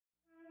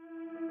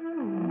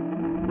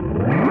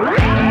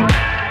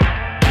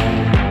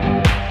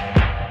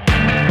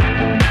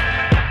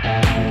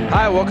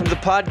welcome to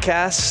the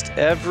podcast.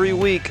 Every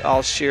week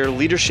I'll share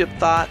leadership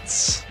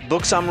thoughts,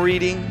 books I'm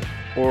reading,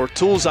 or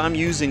tools I'm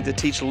using to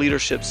teach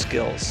leadership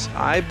skills.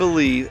 I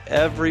believe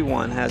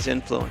everyone has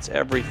influence.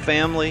 Every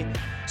family,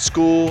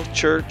 school,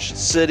 church,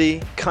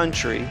 city,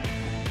 country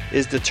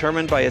is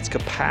determined by its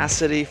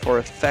capacity for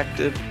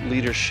effective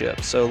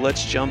leadership. So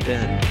let's jump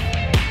in.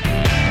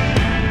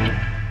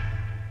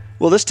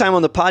 Well, this time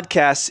on the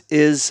podcast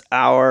is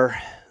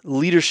our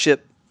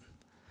leadership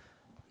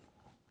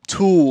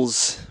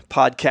tools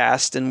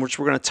podcast, in which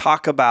we're going to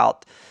talk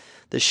about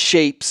the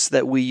shapes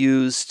that we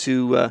use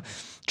to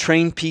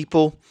train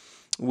people.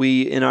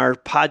 In our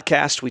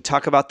podcast, we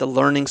talk about the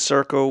learning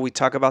circle, we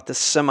talk about the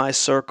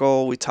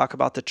semicircle, we talk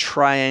about the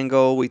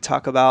triangle, we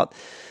talk about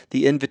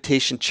the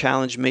invitation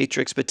challenge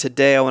matrix. But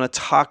today I want to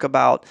talk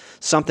about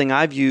something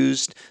I've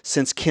used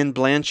since Ken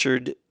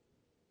Blanchard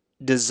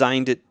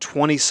designed it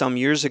 20-some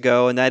years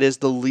ago, and that is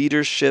the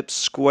leadership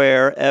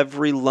square.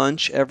 Every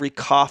lunch, every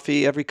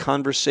coffee, every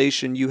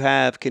conversation you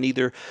have can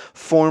either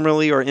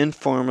formally or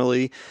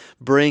informally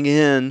bring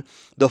in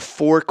the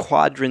 4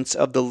 quadrants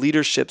of the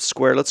leadership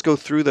square. Let's go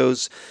through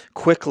those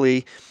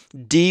quickly.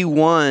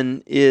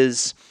 D1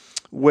 is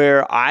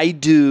where I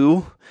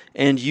do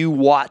and you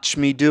watch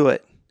me do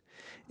it.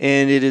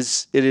 And it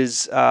is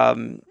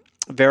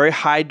very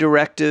high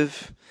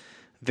directive,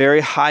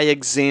 very high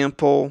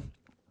example.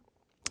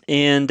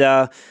 And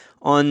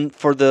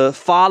for the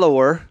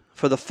follower,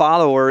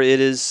 it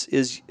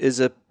is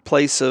a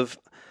place of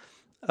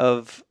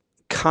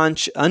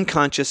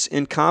unconscious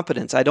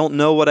incompetence. I don't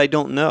know what I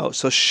don't know,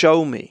 so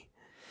show me.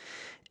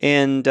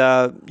 And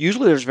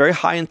usually there's very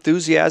high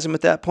enthusiasm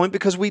at that point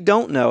because we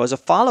don't know. As a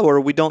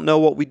follower, we don't know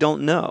what we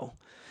don't know,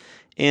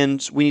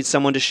 and we need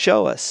someone to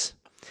show us.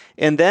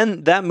 And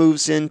then that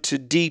moves into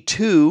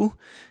D2,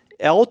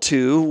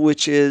 L2,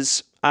 which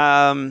is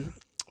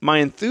my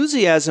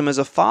enthusiasm as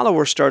a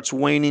follower starts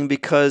waning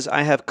because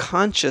I have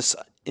conscious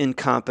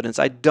incompetence.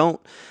 I don't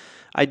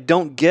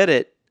get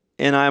it,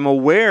 and I'm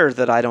aware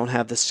that I don't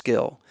have the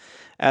skill.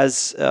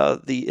 As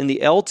in the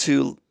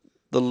L2,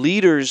 the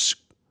leader's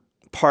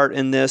part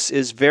in this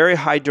is very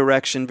high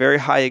direction, very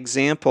high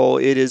example.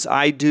 It is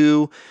I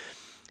do,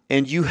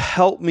 and you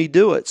help me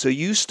do it. So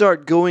you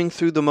start going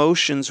through the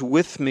motions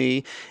with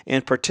me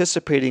and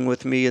participating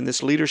with me in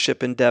this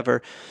leadership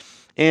endeavor.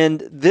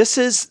 And this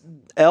is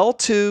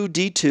L2,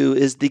 D2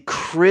 is the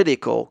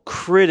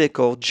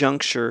critical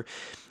juncture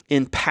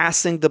in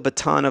passing the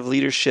baton of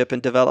leadership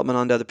and development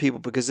onto other people,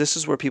 because this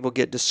is where people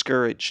get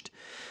discouraged.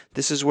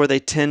 This is where they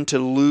tend to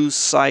lose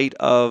sight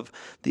of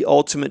the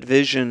ultimate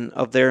vision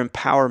of their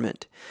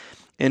empowerment.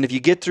 And if you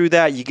get through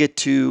that, you get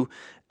to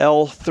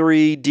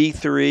L3,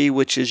 D3,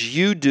 which is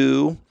you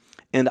do,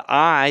 and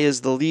I,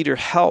 as the leader,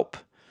 help.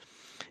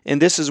 And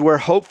this is where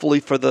hopefully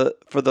for the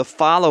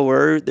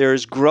follower, there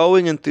is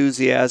growing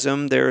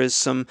enthusiasm, there is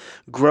some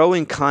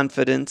growing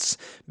confidence,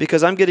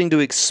 because I'm getting to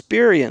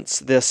experience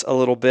this a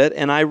little bit,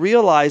 and I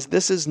realize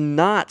this is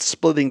not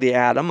splitting the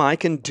atom. I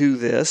can do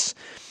this.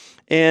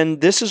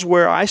 And this is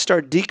where I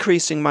start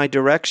decreasing my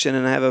direction,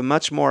 and I have a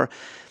much more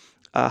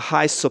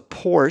high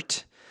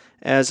support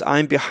as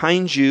I'm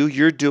behind you,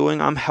 you're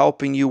doing, I'm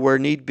helping you where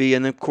need be.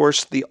 And of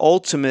course, the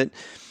ultimate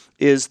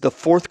is the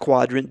 4th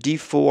quadrant,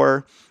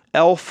 D4,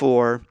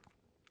 L4,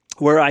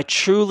 where I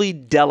truly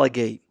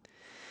delegate.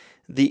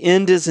 The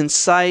end is in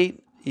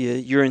sight.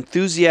 Your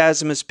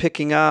enthusiasm is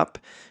picking up.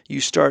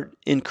 You start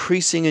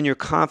increasing in your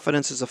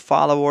confidence as a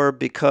follower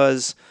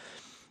because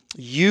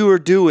you are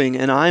doing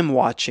and I'm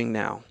watching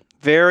now.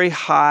 Very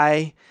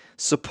high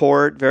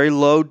support, very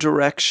low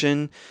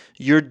direction.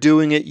 You're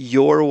doing it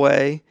your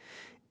way.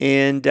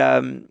 And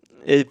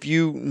if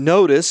you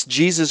notice,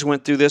 Jesus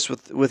went through this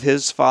with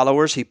his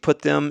followers. He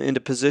put them into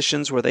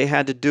positions where they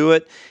had to do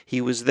it. He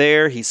was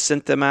there. He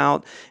sent them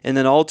out. And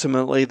then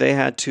ultimately, they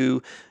had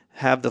to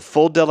have the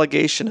full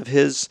delegation of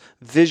his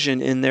vision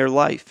in their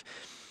life.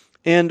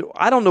 And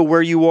I don't know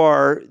where you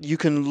are. You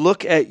can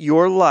look at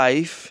your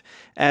life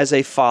as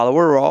a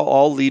follower.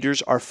 All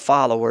leaders are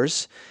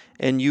followers.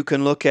 And you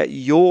can look at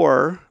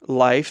your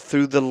life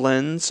through the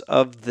lens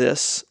of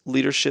this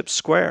leadership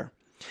square.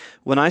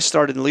 When I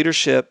started in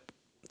leadership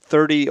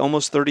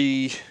almost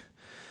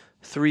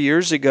 33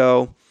 years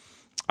ago,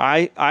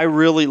 I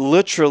really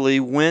literally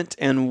went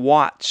and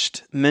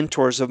watched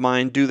mentors of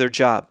mine do their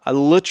job. I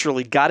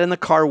literally got in the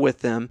car with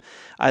them.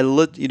 I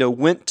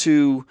went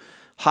to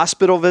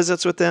hospital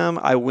visits with them.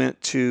 I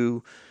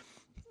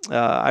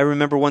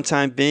remember one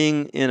time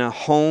being in a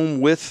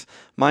home with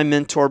my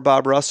mentor,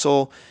 Bob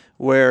Russell,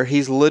 where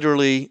he's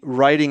literally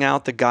writing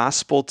out the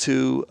gospel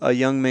to a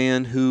young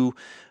man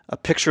a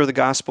picture of the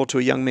gospel to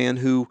a young man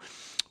who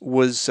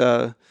was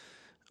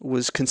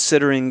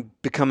considering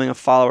becoming a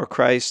follower of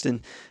Christ,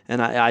 and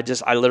I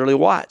literally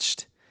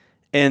watched.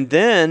 And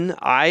then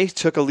I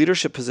took a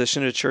leadership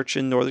position at a church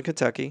in Northern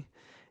Kentucky,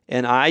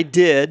 and I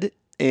did,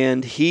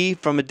 and he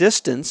from a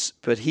distance,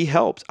 but he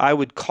helped. I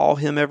would call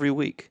him every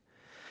week.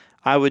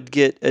 I would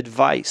get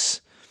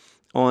advice.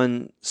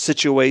 on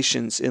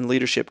situations in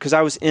leadership because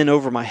I was in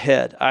over my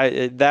head.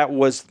 That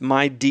was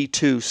my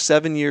D2.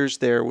 7 years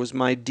there was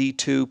my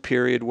D2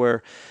 period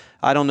where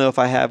I don't know if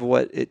I have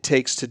what it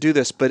takes to do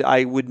this, but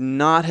I would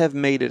not have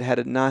made it had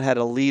it not had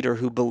a leader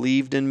who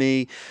believed in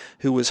me,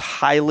 who was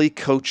highly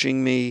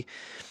coaching me,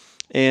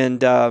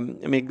 and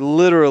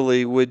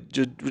literally would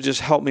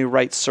just help me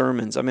write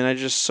sermons.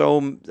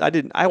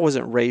 I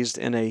wasn't raised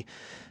in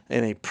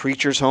a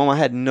preacher's home. I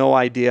had no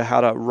idea how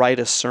to write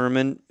a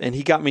sermon, and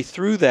he got me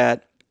through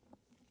that.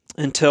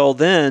 Until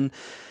then,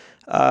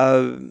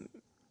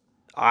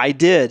 I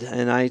did,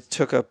 and I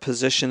took a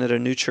position at a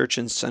new church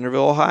in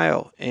Centerville,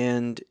 Ohio,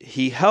 and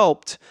he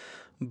helped,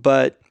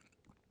 but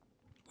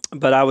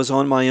I was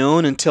on my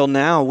own until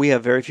now. We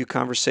have very few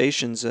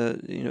conversations,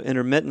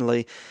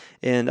 intermittently,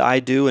 and I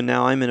do, and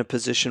now I'm in a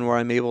position where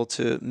I'm able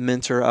to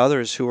mentor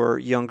others who are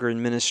younger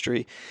in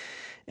ministry.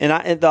 And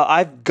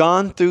I've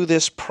gone through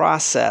this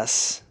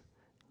process,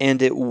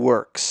 and it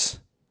works.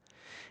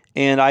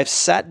 And I've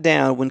sat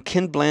down when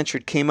Ken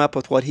Blanchard came up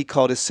with what he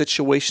called his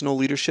situational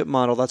leadership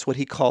model. That's what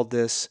he called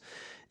this.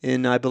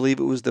 And I believe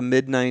it was the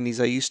mid-'90s.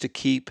 I used to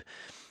keep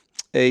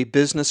a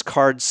business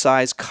card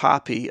size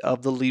copy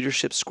of the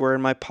Leadership Square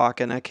in my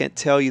pocket. And I can't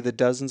tell you the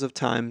dozens of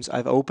times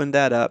I've opened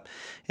that up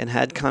and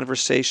had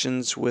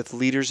conversations with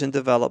leaders in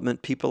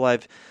development, people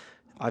I've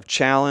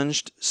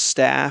challenged,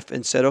 staff,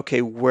 and said,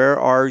 okay, where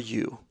are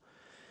you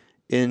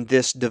in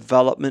this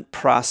development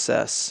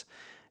process?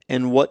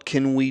 And what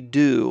can we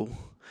do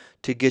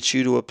to get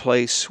you to a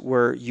place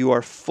where you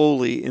are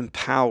fully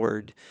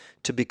empowered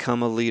to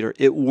become a leader?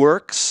 It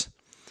works.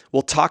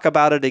 We'll talk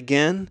about it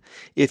again.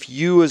 If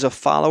you as a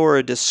follower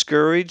are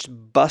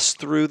discouraged, bust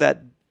through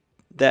that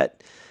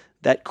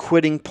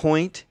quitting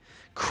point,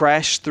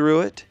 crash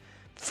through it,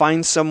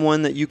 find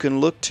someone that you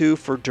can look to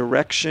for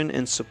direction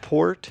and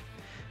support,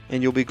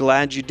 and you'll be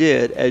glad you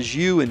did as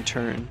you, in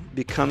turn,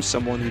 become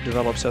someone who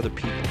develops other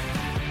people.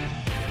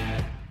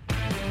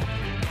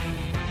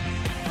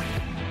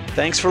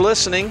 Thanks for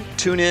listening.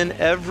 Tune in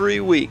every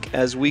week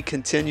as we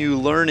continue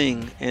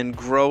learning and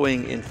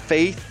growing in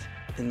faith,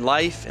 in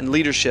life, and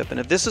leadership. And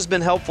if this has been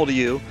helpful to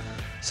you,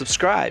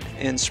 subscribe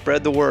and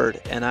spread the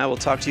word. And I will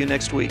talk to you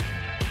next week.